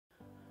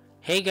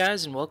Hey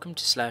guys, and welcome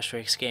to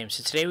 /X Games.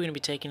 So today we're going to be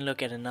taking a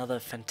look at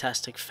another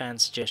fantastic fan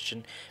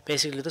suggestion.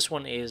 Basically this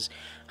one is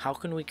how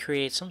can we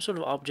create some sort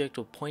of object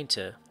or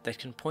pointer that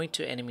can point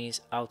to enemies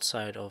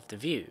outside of the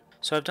view.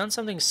 So I've done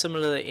something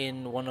similar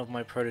in one of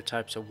my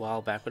prototypes a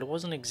while back, but it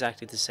wasn't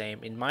exactly the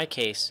same. In my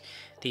case,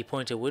 the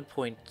pointer would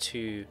point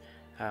to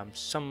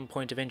some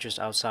point of interest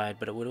outside,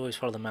 but it would always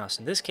follow the mouse.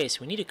 In this case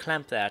we need to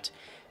clamp that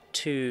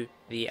to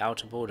the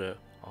outer border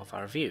of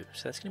our view,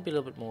 so that's going to be a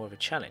little bit more of a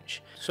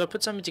challenge. So I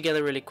put something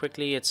together really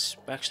quickly. It's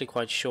actually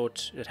quite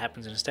short. It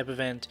happens in a step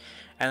event,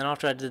 and then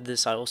after I did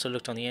this I also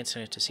looked on the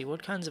internet to see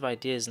what kinds of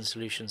ideas and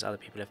solutions other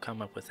people have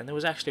come up with, and there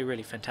was actually a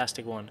really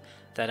fantastic one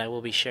that I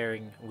will be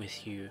sharing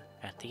with you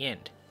at the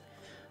end.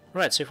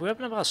 Right, so if we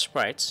open up our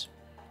sprites,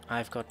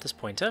 I've got this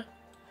pointer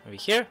over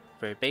here,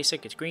 very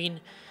basic, it's green,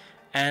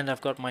 and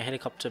I've got my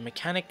helicopter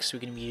mechanics. We're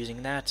going to be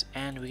using that,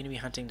 and we're going to be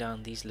hunting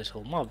down these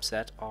little mobs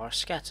that are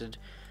scattered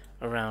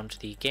around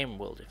the game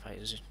world. If I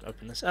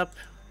open this up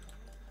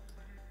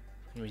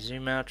and we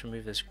zoom out,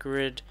 remove this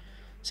grid,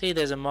 see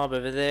there's a mob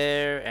over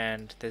there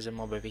and there's a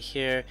mob over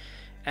here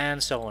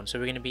and so on. So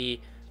we're going to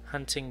be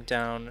hunting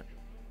down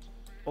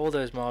all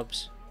those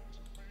mobs,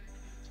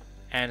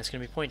 and it's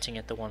going to be pointing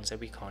at the ones that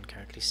we can't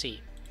currently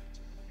see.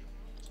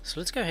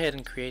 So let's go ahead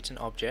and create an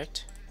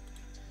object.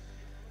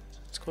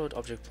 Let's call it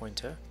object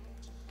pointer.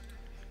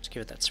 Let's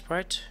give it that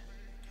sprite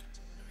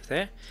over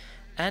there,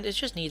 and it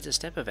just needs a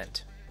step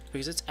event,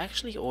 because it's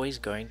actually always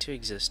going to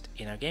exist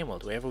in our game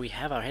world. Wherever we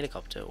have our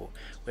helicopter, or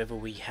wherever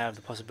we have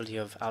the possibility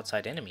of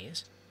outside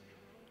enemies,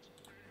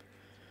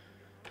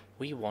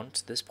 we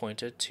want this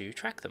pointer to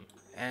track them.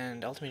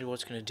 And ultimately what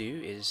it's going to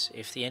do is,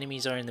 if the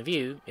enemies are in the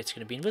view, it's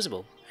going to be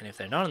invisible, and if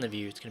they're not in the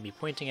view, it's going to be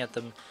pointing at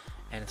them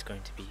and it's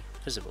going to be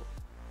visible.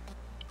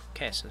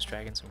 Okay, so let's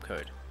drag in some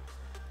code.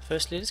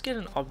 Firstly, let's get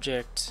an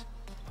object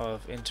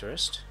of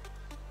interest,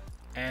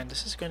 and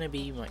this is going to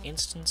be my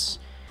instance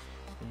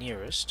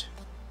nearest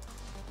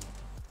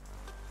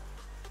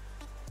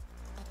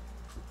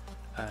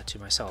to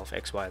myself,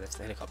 XY, that's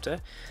the helicopter,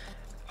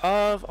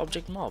 of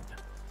object mob.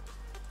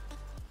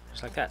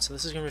 Just like that. So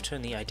this is going to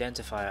return the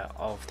identifier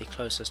of the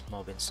closest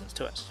mob instance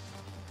to us.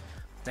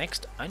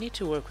 Next, I need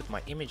to work with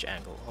my image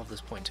angle of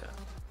this pointer.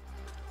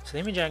 So the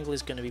image angle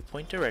is going to be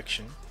point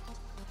direction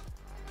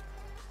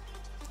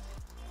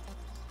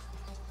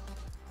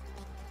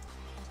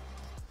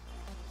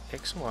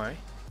XY.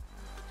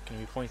 It's going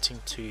to be pointing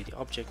to the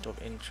object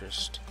of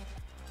interest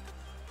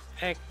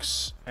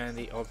X and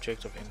the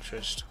object of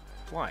interest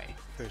Y.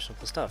 Very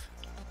simple stuff.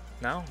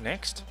 Now,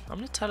 next, I'm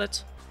going to tell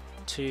it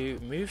to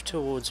move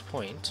towards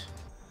point,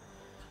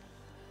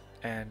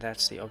 and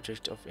that's the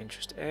object of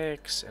interest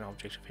X and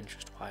object of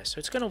interest Y. So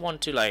it's going to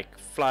want to like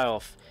fly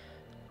off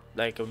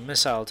like a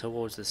missile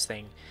towards this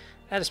thing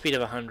at a speed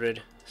of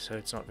 100, so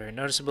it's not very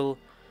noticeable.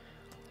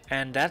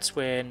 And that's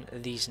when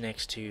these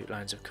next two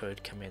lines of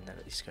code come in. That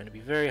is going to be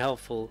very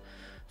helpful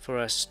for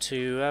us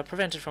to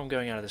prevent it from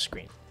going out of the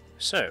screen.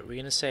 So we're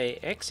going to say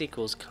X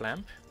equals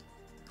clamp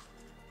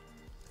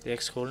the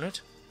X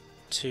coordinate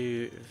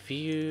to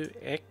view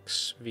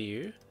X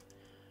view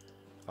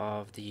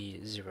of the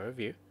 0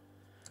 view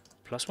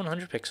plus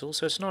 100 pixels.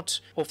 So it's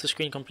not off the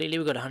screen completely.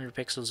 We've got 100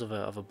 pixels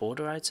of a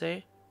border, I'd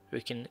say.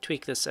 We can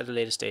tweak this at a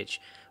later stage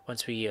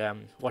once we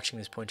watching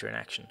this pointer in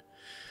action.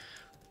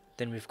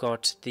 Then we've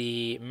got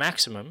the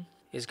maximum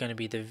is going to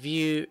be the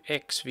view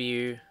X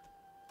view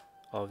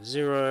of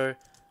 0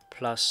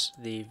 plus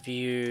the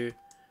view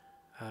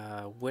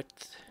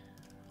width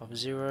of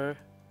 0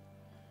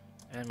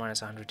 and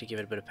minus 100 to give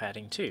it a bit of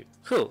padding too.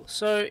 Cool.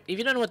 So if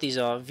you don't know what these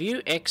are,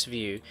 view X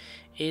view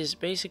is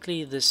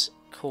basically this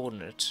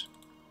coordinate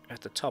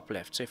at the top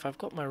left. So if I've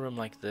got my room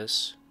like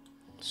this,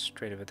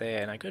 straight over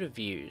there, and I go to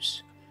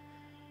views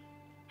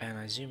and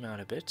I zoom out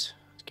a bit,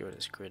 let's get rid of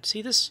this grid.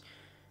 See this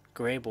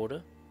grey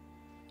border?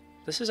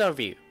 This is our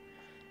view,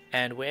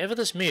 and wherever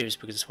this moves,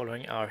 because it's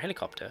following our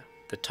helicopter,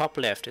 the top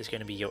left is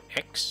going to be your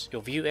X,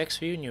 your view X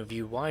view, and your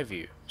view Y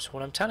view. So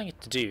what I'm telling it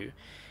to do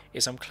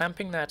is I'm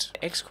clamping that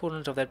X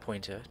coordinate of that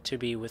pointer to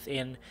be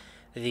within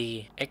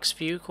the X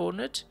view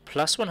coordinate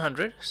plus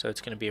 100, so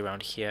it's going to be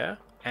around here,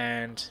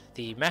 and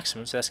the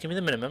maximum, so that's going to be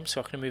the minimum,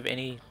 so I'm going to move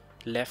any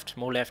left,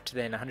 more left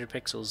than 100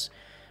 pixels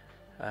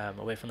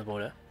away from the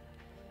border,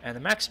 and the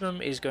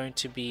maximum is going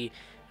to be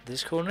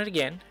this coordinate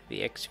again,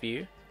 the X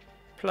view,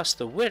 plus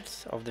the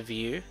width of the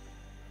view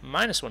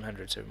minus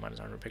 100, so minus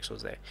 100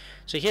 pixels there.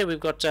 So here we've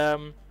got, it's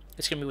going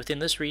to be within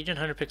this region,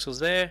 100 pixels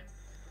there,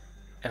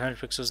 and 100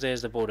 pixels there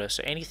is the border.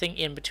 So anything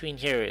in between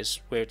here is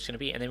where it's going to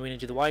be, and then we're going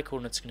to do the Y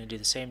coordinates, going to do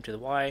the same to the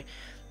Y,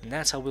 and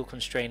that's how we'll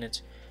constrain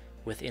it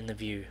within the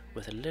view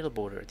with a little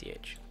border at the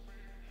edge.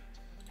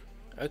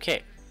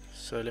 Okay,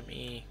 so let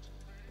me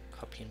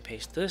copy and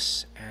paste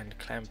this and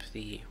clamp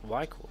the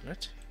Y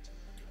coordinate,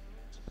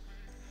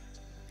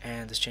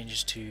 and this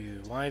changes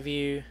to Y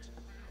view,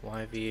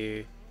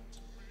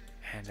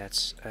 and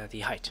that's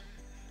the height.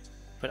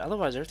 But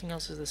otherwise everything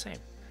else is the same.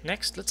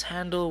 Next, let's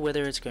handle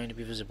whether it's going to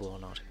be visible or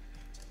not.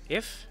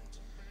 If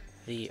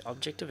the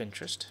object of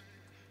interest,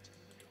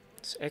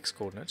 this X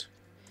coordinate,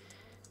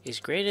 is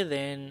greater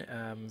than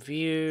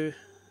view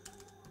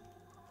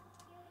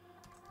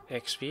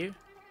x view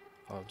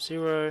of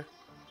 0,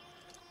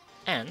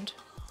 and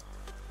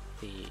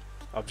the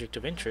object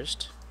of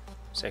interest,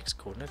 so x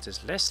coordinate,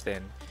 is less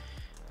than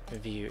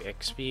view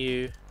x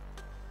view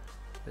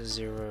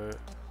 0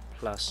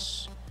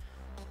 plus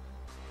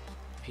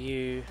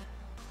view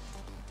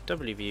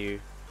w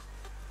view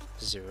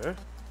 0.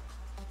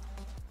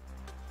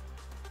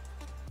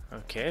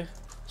 Okay,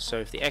 so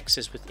if the x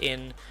is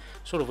within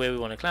sort of where we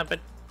want to clamp it,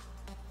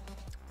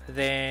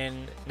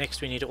 then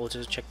next we need to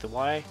also check the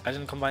y. I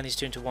didn't combine these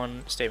two into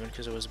one statement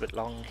because it was a bit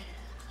long,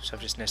 so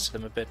I've just nested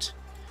them a bit.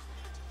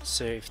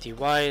 So if the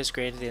y is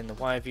greater than the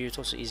y view, it's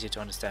also easier to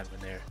understand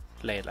when they're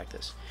layered like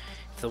this.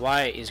 If the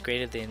y is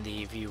greater than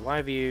the view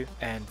y view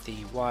and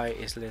the y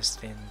is less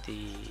than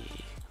the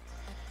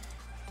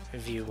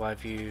view y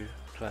view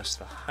plus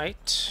the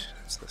height,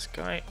 that's this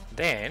guy,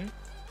 then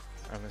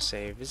I'm going to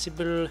say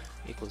visible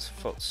equals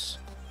false.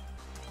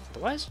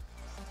 Otherwise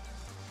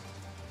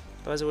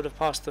it would have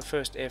passed the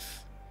first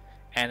if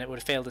and it would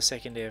have failed the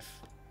second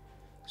if.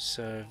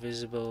 So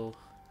visible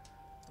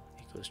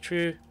equals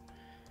true.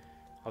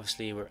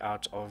 Obviously we're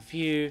out of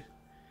view,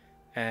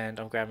 and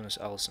I'm grabbing this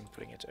else and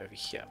putting it over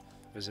here.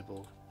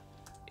 Visible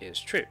is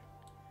true.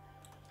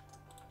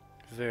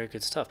 Very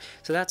good stuff.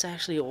 So that's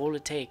actually all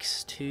it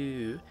takes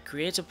to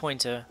create a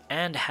pointer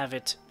and have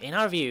it in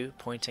our view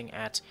pointing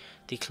at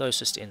the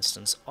closest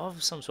instance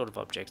of some sort of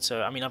object.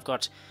 So I mean, I've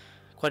got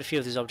quite a few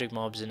of these object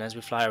mobs, and as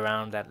we fly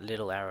around, that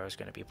little arrow is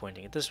going to be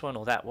pointing at this one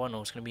or that one,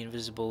 or it's going to be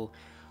invisible,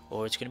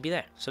 or it's going to be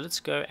there. So let's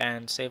go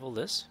and save all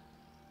this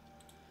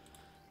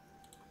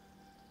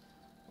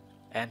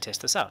and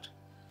test this out.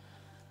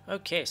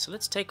 Okay, so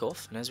let's take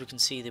off, and as we can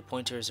see, the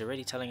pointer is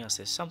already telling us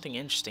there's something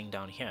interesting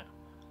down here.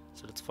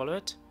 So let's follow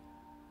it,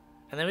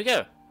 and there we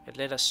go. It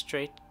led us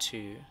straight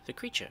to the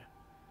creature.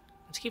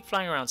 Let's keep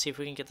flying around, see if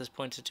we can get this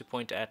pointer to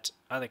point at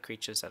other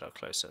creatures that are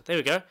closer. There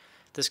we go.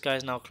 This guy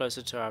is now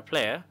closer to our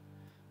player,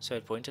 so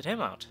it pointed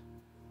him out,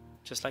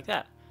 just like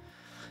that.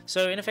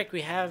 So in effect,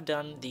 we have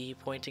done the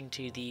pointing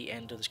to the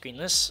end of the screen.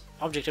 This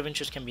object of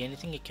interest can be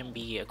anything. It can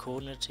be a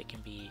coordinate, it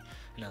can be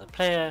another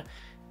player,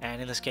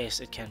 and in this case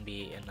it can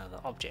be another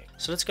object.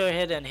 So let's go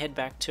ahead and head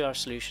back to our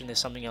solution. There's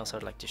something else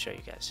I'd like to show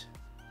you guys.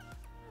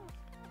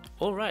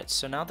 Alright,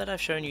 so now that I've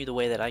shown you the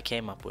way that I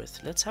came up with,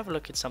 let's have a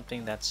look at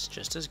something that's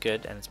just as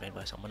good and it's made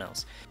by someone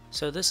else.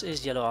 So this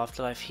is Yellow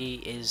Afterlife. He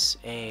is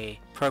a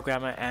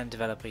programmer and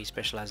developer. He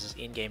specializes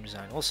in game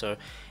design also,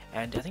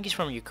 and I think he's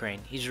from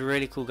Ukraine. He's a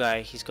really cool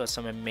guy. He's got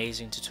some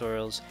amazing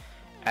tutorials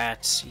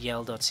at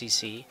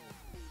yell.cc.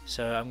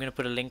 So I'm going to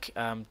put a link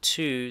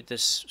to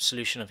this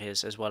solution of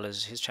his, as well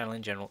as his channel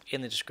in general,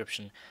 in the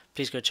description.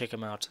 Please go check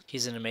him out.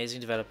 He's an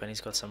amazing developer, and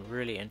he's got some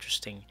really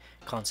interesting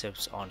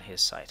concepts on his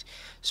site.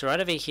 So right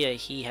over here,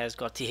 he has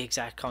got the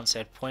exact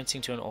concept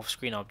pointing to an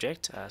off-screen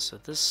object. So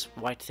this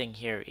white thing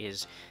here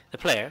is the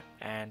player,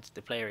 and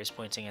the player is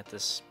pointing at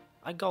this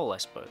goal, I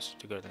suppose,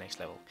 to go to the next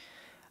level.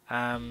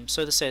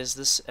 So this says,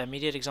 this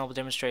immediate example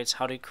demonstrates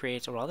how to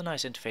create a rather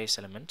nice interface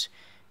element,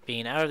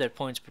 being an arrow that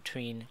points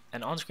between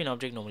an on-screen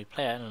object, normally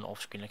player, and an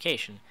off-screen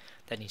location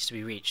that needs to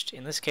be reached.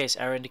 In this case,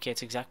 arrow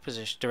indicates exact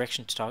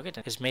direction to target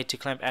and is made to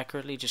clamp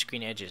accurately to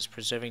screen edges,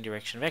 preserving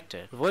direction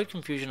vector. To avoid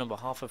confusion on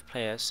behalf of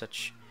players,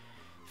 such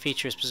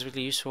feature is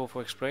specifically useful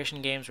for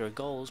exploration games where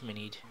goals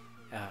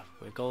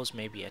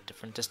may be at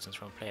different distance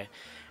from a player,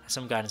 and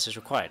some guidance is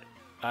required.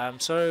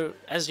 So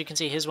as you can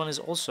see, his one is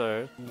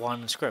also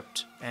one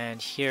script, and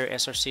here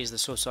src is the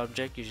source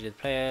object, usually the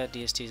player,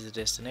 dst is the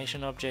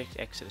destination object,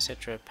 exit,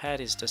 etc.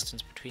 Pad is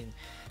distance between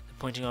the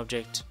pointing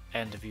object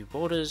and the view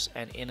borders,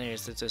 and inner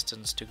is the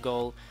distance to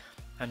goal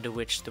under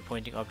which the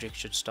pointing object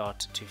should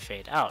start to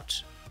fade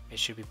out. It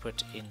should be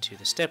put into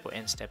the step or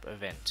end step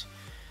event.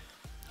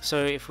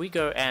 So if we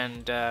go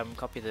and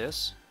copy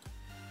this,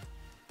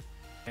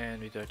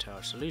 and we go to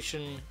our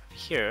solution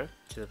here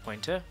to the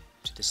pointer,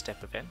 to the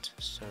step event,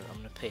 so I'm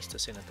going to paste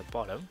this in at the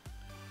bottom,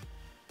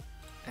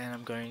 and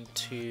I'm going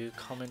to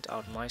comment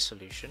out my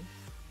solution,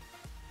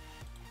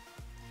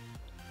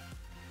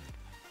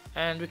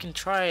 and we can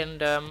try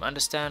and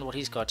understand what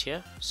he's got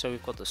here. So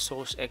we've got the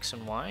source x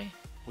and y,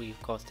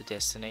 we've got the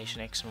destination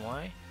x and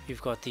y,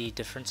 we've got the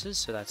differences,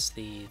 so that's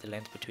the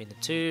length between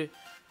the two,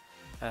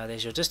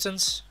 there's your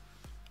distance,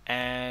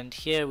 and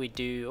here we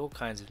do all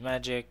kinds of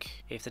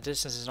magic. If the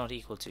distance is not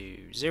equal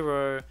to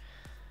 0,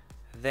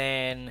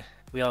 then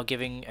we are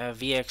giving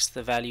Vx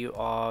the value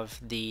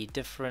of the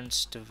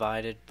difference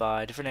divided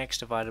by x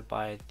divided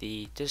by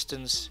the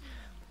distance,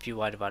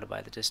 Vy divided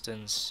by the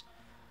distance,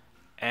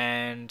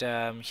 and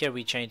here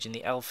we change in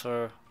the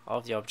alpha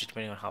of the object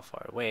depending on how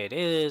far away it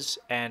is,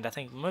 and I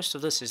think most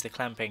of this is the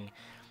clamping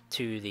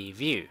to the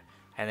view,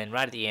 and then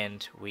right at the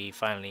end we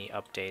finally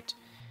update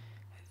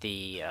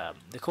the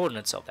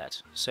coordinates of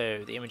that.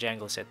 So the image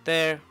angle is set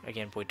there,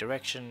 again point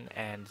direction,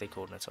 and the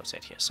coordinates are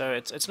set here. So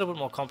it's a little bit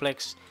more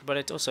complex, but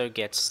it also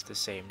gets the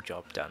same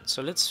job done.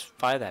 So let's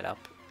fire that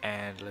up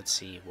and let's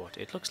see what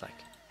it looks like.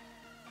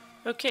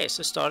 Okay,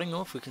 so starting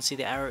off, we can see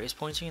the arrow is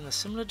pointing in a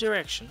similar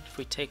direction. If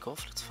we take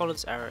off, let's follow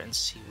this arrow and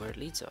see where it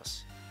leads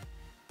us.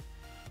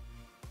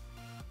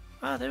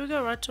 Ah, there we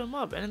go, right to a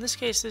mob. And in this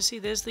case, let's see,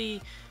 there's the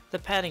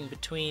padding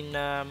between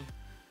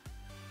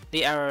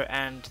the arrow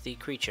and the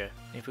creature.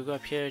 And if we go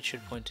up here, it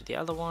should point to the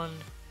other one.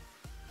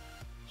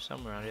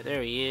 Somewhere around here.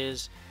 There he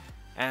is.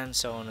 And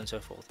so on and so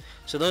forth.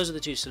 So those are the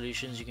two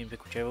solutions. You can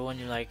pick whichever one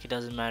you like. It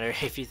doesn't matter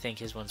if you think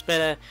his one's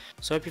better.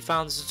 So I hope you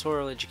found this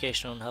tutorial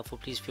educational and helpful.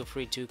 Please feel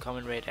free to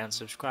comment, rate and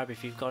subscribe.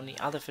 If you've got any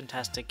other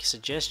fantastic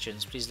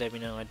suggestions, please let me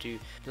know. I do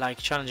like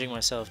challenging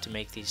myself to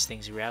make these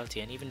things a reality,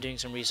 and even doing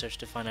some research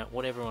to find out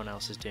what everyone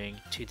else is doing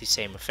to the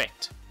same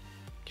effect.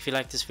 If you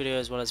like this video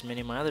as well as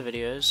many of my other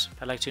videos,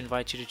 I'd like to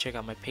invite you to check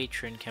out my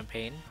Patreon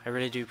campaign. I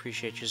really do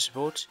appreciate your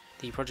support.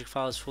 The project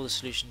files for the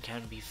solution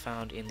can be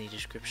found in the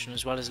description,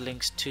 as well as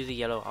links to the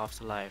Yellow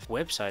Afterlife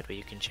website where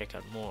you can check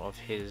out more of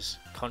his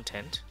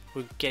content.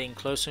 We're getting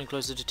closer and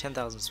closer to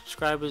 10,000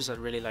 subscribers. I'd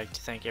really like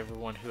to thank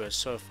everyone who has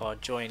so far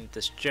joined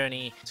this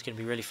journey. It's going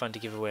to be really fun to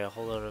give away a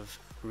whole lot of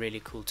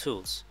really cool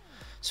tools.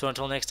 So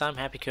until next time,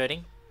 happy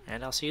coding,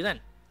 and I'll see you then.